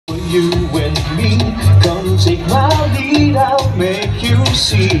you and me. Come take my lead, I'll make you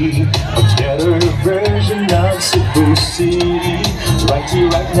see a better version of Cebu City. Right here,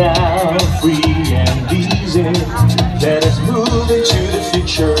 right now, free and easy. Let us move into the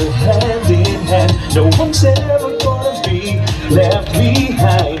future, hand in hand. No one's ever gonna be left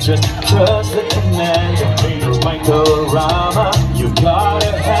behind. Just trust the command of Mayor Michael Rama. You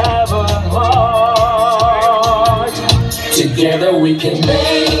gotta have a heart. Together we can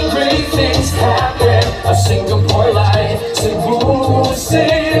make great things happen. A Singapore life, Cebu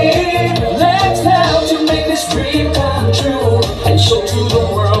City. Let's help to make this dream come true and show to the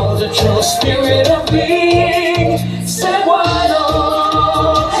world the true spirit of being Cebuano.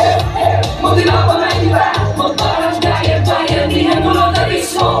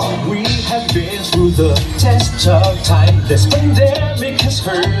 We have been through the test of time. This pandemic has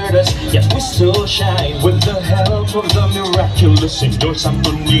hurt us, yet we still shine. With the help of the miraculous Señor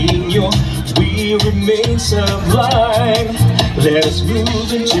Santo Niño, we remain sublime. Let us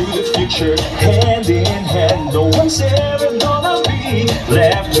move into the future, hand in hand. No one's ever gonna be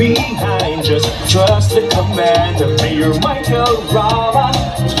left behind. Just trust the command of Mayor Michael Rama.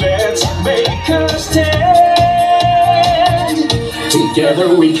 Let's make a stand.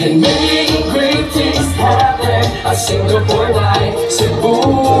 Together we can make great things happen. A Singapore life,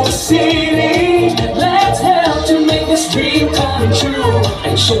 Cebu City. Let's help to make this dream come true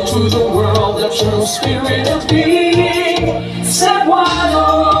and show to the world the true spirit of being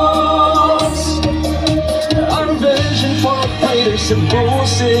Cebuanos. Our vision for a greater Cebu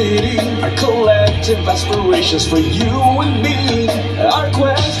City, our collective aspirations for you and me. Our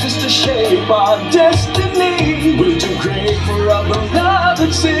quest is to shape our destiny. We'll do great for our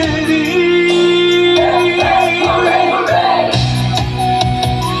beloved city. Hooray, hooray.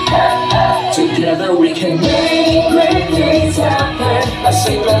 Together we can make great things happen. A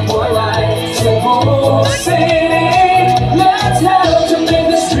Singapore life, Cebu City. Let's help to make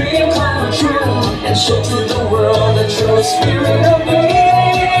this dream come true and show to the world the true spirit of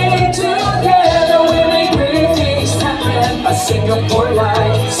being. Together we make great things happen. A Singapore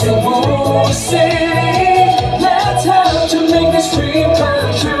life, Cebu City. Let's help to make this dream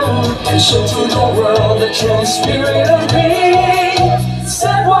come true and show to the world the true spirit of being.